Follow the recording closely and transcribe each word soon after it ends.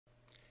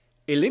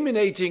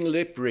Eliminating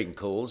lip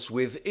wrinkles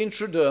with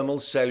intradermal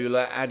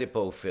cellular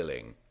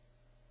adipofilling.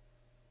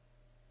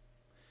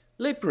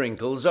 Lip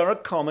wrinkles are a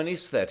common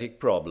aesthetic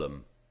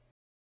problem.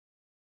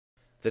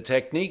 The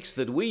techniques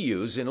that we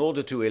use in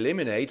order to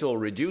eliminate or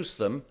reduce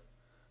them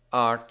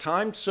are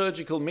timed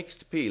surgical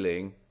mixed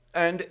peeling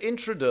and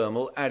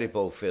intradermal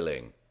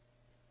adipofilling.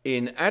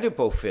 In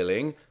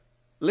adipofilling,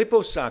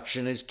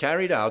 liposuction is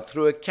carried out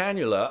through a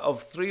cannula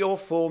of 3 or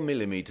 4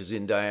 millimeters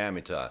in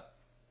diameter.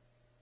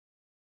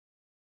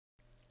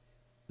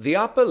 The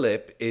upper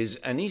lip is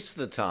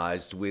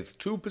anesthetized with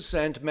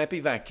 2%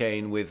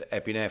 mepivacaine with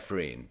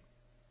epinephrine.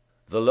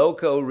 The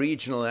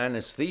loco-regional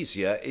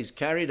anesthesia is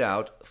carried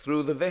out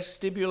through the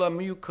vestibular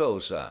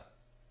mucosa.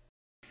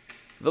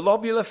 The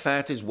lobular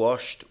fat is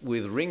washed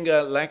with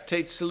Ringer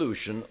lactate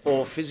solution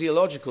or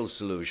physiological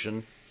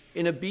solution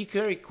in a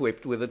beaker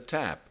equipped with a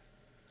tap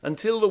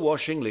until the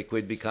washing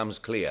liquid becomes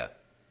clear.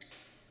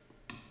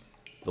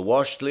 The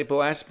washed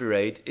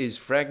lipoaspirate is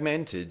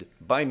fragmented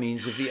by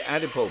means of the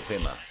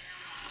adipopimmer.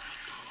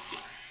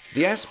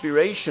 The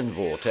aspiration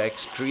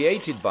vortex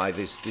created by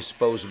this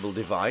disposable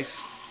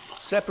device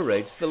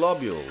separates the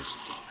lobules.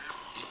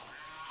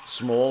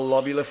 Small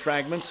lobular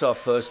fragments are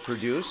first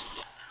produced,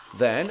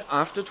 then,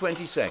 after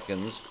 20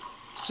 seconds,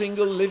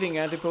 single living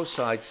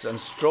adipocytes and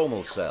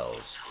stromal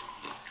cells.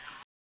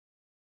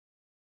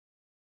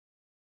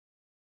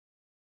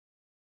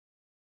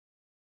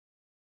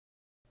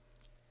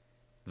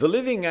 The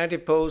living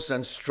adipose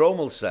and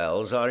stromal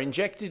cells are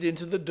injected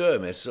into the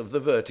dermis of the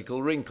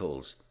vertical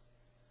wrinkles,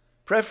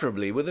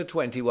 preferably with a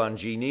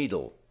 21G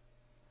needle.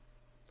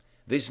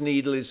 This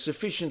needle is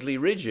sufficiently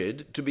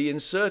rigid to be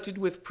inserted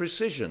with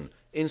precision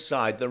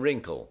inside the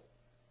wrinkle.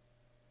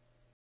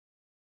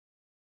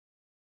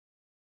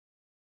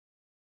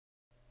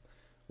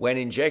 When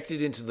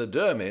injected into the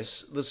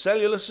dermis, the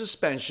cellular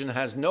suspension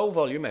has no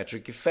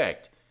volumetric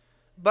effect,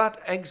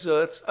 but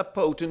exerts a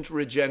potent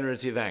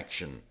regenerative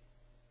action.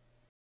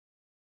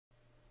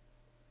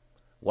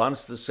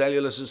 Once the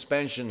cellular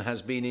suspension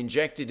has been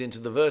injected into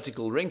the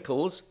vertical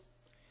wrinkles,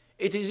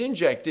 it is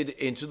injected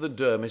into the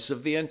dermis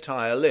of the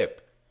entire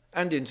lip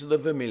and into the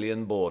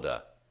vermilion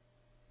border.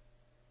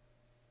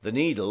 The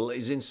needle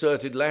is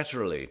inserted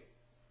laterally.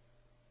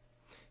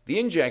 The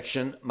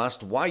injection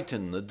must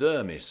whiten the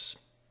dermis.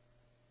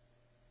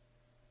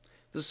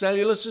 The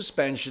cellular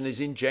suspension is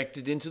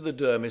injected into the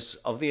dermis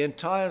of the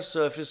entire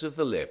surface of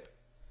the lip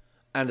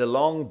and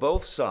along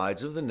both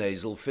sides of the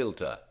nasal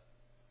filter.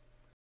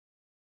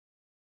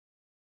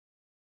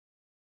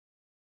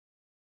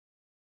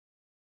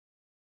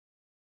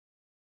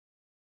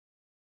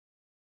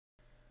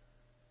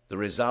 The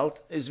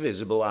result is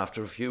visible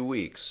after a few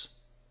weeks.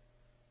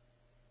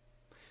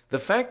 The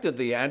fact that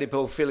the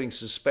adipofilling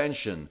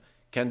suspension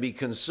can be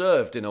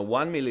conserved in a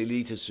 1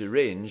 milliliter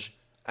syringe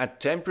at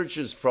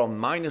temperatures from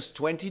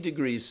 -20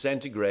 degrees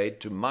centigrade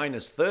to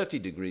 -30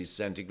 degrees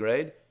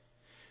centigrade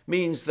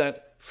means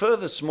that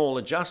further small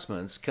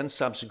adjustments can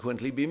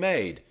subsequently be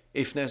made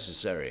if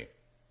necessary.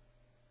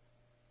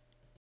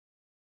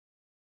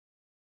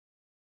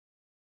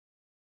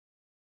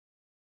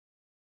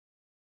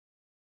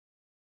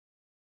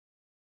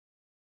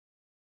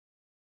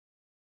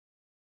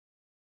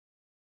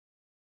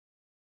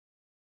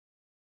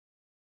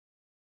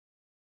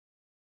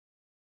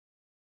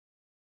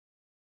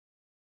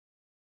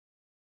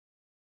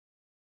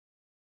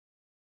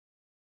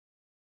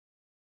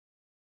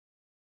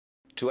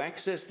 To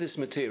access this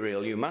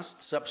material, you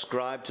must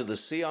subscribe to the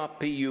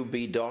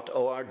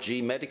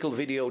CRPUB.org medical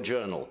video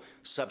journal.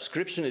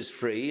 Subscription is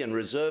free and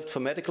reserved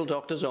for medical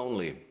doctors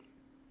only.